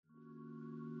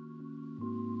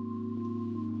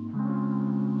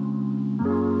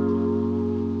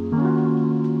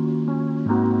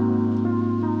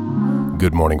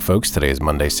Good morning, folks. Today is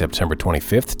Monday, September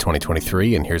 25th,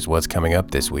 2023, and here's what's coming up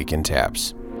this week in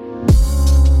TAPPS.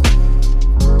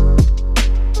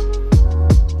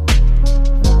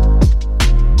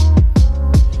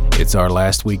 It's our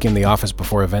last week in the office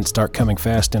before events start coming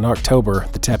fast in October.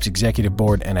 The TAPPS Executive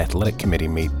Board and Athletic Committee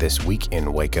meet this week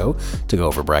in Waco to go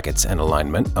over brackets and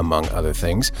alignment, among other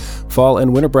things. Fall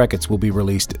and winter brackets will be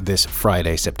released this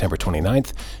Friday, September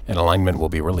 29th, and alignment will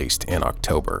be released in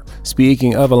October.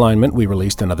 Speaking of alignment, we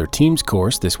released another Teams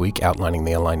course this week outlining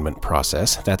the alignment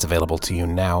process. That's available to you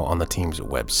now on the Teams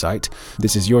website.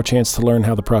 This is your chance to learn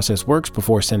how the process works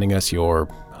before sending us your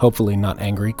hopefully not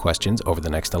angry questions over the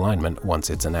next alignment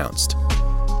once it's announced.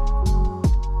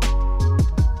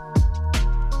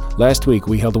 Last week,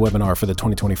 we held a webinar for the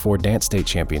 2024 Dance State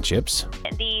Championships.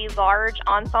 The large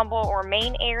ensemble or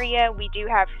main area, we do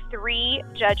have 3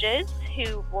 judges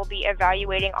who will be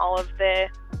evaluating all of the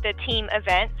team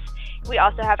events. We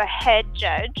also have a head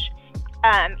judge.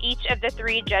 Each of the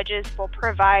 3 judges will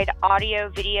provide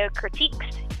audio-video critiques.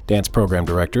 Dance program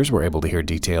directors were able to hear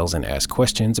details and ask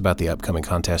questions about the upcoming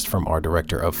contest from our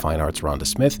Director of Fine Arts, Rhonda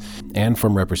Smith, and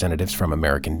from representatives from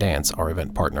American Dance, our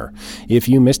event partner. If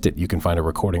you missed it, you can find a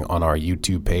recording on our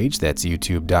YouTube page. That's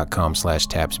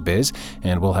youtube.com/tappsbiz,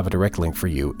 and we'll have a direct link for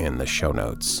you in the show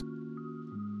notes.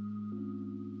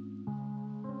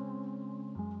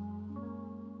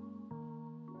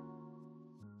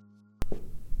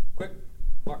 Quick,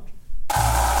 march.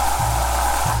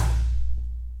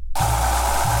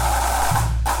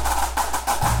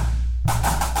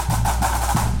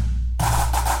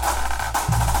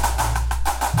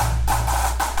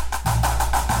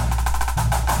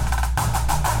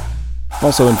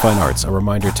 Also in Fine Arts, a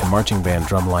reminder to marching band,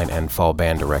 drumline, and fall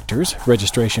band directors.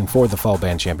 Registration for the Fall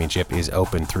Band Championship is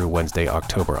open through Wednesday,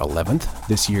 October 11th.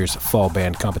 This year's fall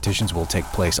band competitions will take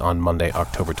place on Monday,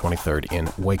 October 23rd in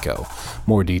Waco.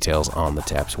 More details on the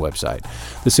TAPPS website.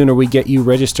 The sooner we get you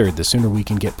registered, the sooner we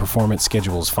can get performance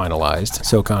schedules finalized,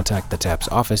 so contact the TAPPS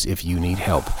office if you need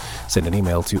help. Send an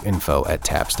email to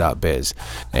info@tapps.biz.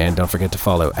 And don't forget to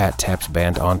follow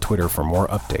 @TAPPSBand on Twitter for more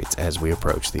updates as we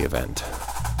approach the event.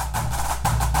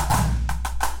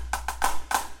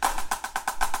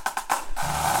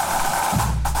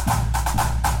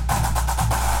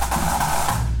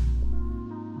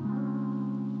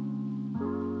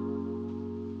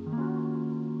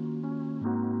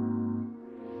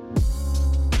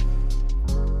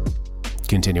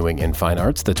 Continuing in Fine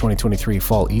Arts, the 2023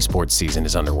 Fall Esports season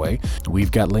is underway.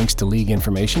 We've got links to league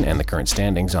information and the current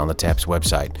standings on the TAPPS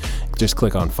website. Just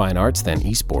click on Fine Arts, then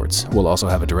Esports. We'll also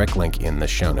have a direct link in the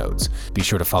show notes. Be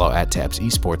sure to follow @TAPPS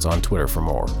Esports on Twitter for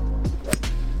more.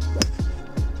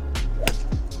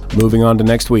 Moving on to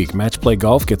next week, Match Play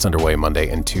Golf gets underway Monday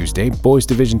and Tuesday. Boys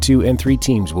Division 2 and 3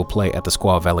 teams will play at the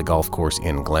Squaw Valley Golf Course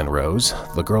in Glen Rose.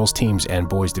 The girls teams and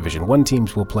Boys Division 1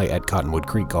 teams will play at Cottonwood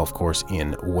Creek Golf Course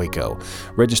in Waco.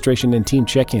 Registration and team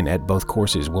check-in at both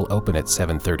courses will open at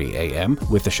 7:30 a.m.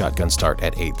 with the shotgun start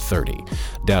at 8:30.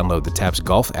 Download the TAPPS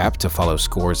Golf app to follow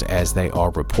scores as they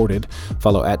are reported.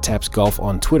 Follow @TAPPS Golf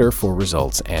on Twitter for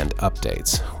results and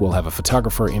updates. We'll have a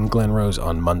photographer in Glen Rose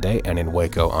on Monday and in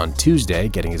Waco on Tuesday,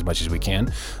 getting as much as we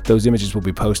can. Those images will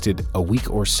be posted a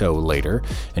week or so later,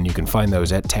 and you can find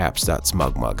those at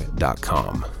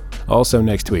tapps.smugmug.com. Also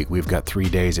next week, we've got 3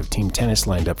 days of team tennis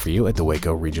lined up for you at the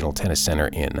Waco Regional Tennis Center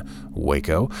in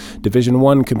Waco. Division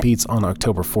 1 competes on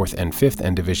October 4th and 5th,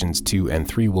 and Divisions 2 and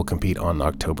 3 will compete on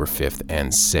October 5th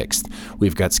and 6th.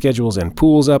 We've got schedules and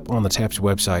pools up on the TAPPS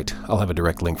website. I'll have a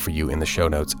direct link for you in the show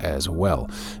notes as well.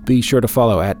 Be sure to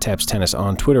follow @TAPPS Tennis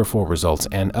on Twitter for results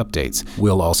and updates.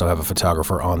 We'll also have a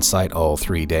photographer on site all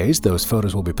 3 days. Those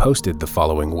photos will be posted the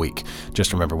following week.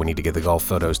 Just remember, we need to get the golf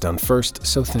photos done first,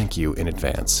 so thank you in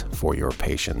advance for your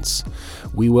patience.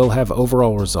 We will have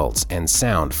overall results and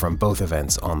sound from both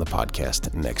events on the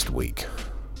podcast next week.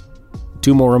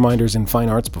 2 more reminders in Fine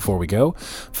Arts before we go.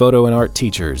 Photo and art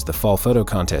teachers. The Fall Photo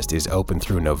Contest is open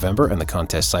through November, and the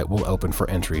contest site will open for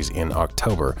entries in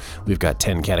October. We've got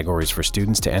 10 categories for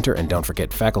students to enter, and don't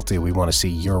forget faculty. We want to see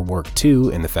your work too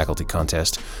in the faculty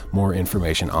contest. More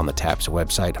information on the TAPPS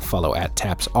website. Follow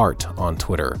 @TAPPSArt on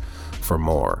Twitter for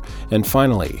more. And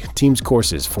finally, Teams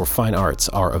courses for Fine Arts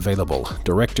are available.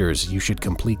 Directors, you should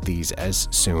complete these as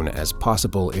soon as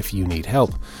possible. If you need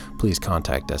help, please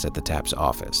contact us at the TAPPS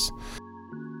office.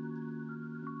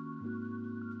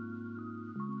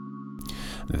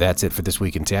 That's it for this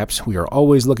week in TAPPS. We are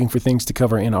always looking for things to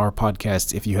cover in our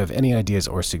podcasts. If you have any ideas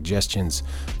or suggestions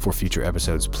for future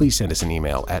episodes, please send us an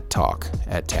email at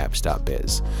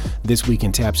talk@tapps.biz. This Week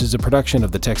in TAPPS is a production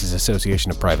of the Texas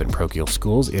Association of Private and Parochial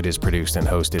Schools. It is produced and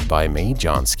hosted by me,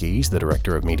 John Skees, the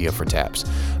Director of Media for TAPPS.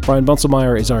 Brian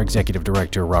Bunselmeyer is our Executive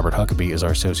Director. Robert Huckabee is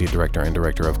our Associate Director and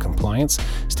Director of Compliance.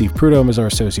 Steve Prudhomme is our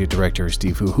Associate Director.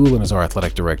 Steve Huhulan is our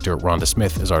Athletic Director. Rhonda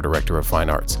Smith is our Director of Fine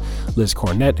Arts. Liz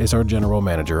Cornett is our General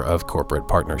Manager of Corporate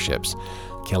Partnerships.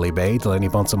 Kelly Bay, Delaney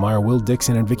Bunselmeyer, Will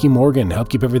Dixon, and Vicki Morgan help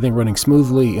keep everything running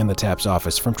smoothly in the TAPPS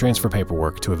office, from transfer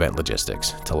paperwork to event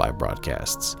logistics to live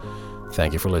broadcasts.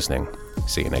 Thank you for listening.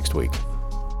 See you next week.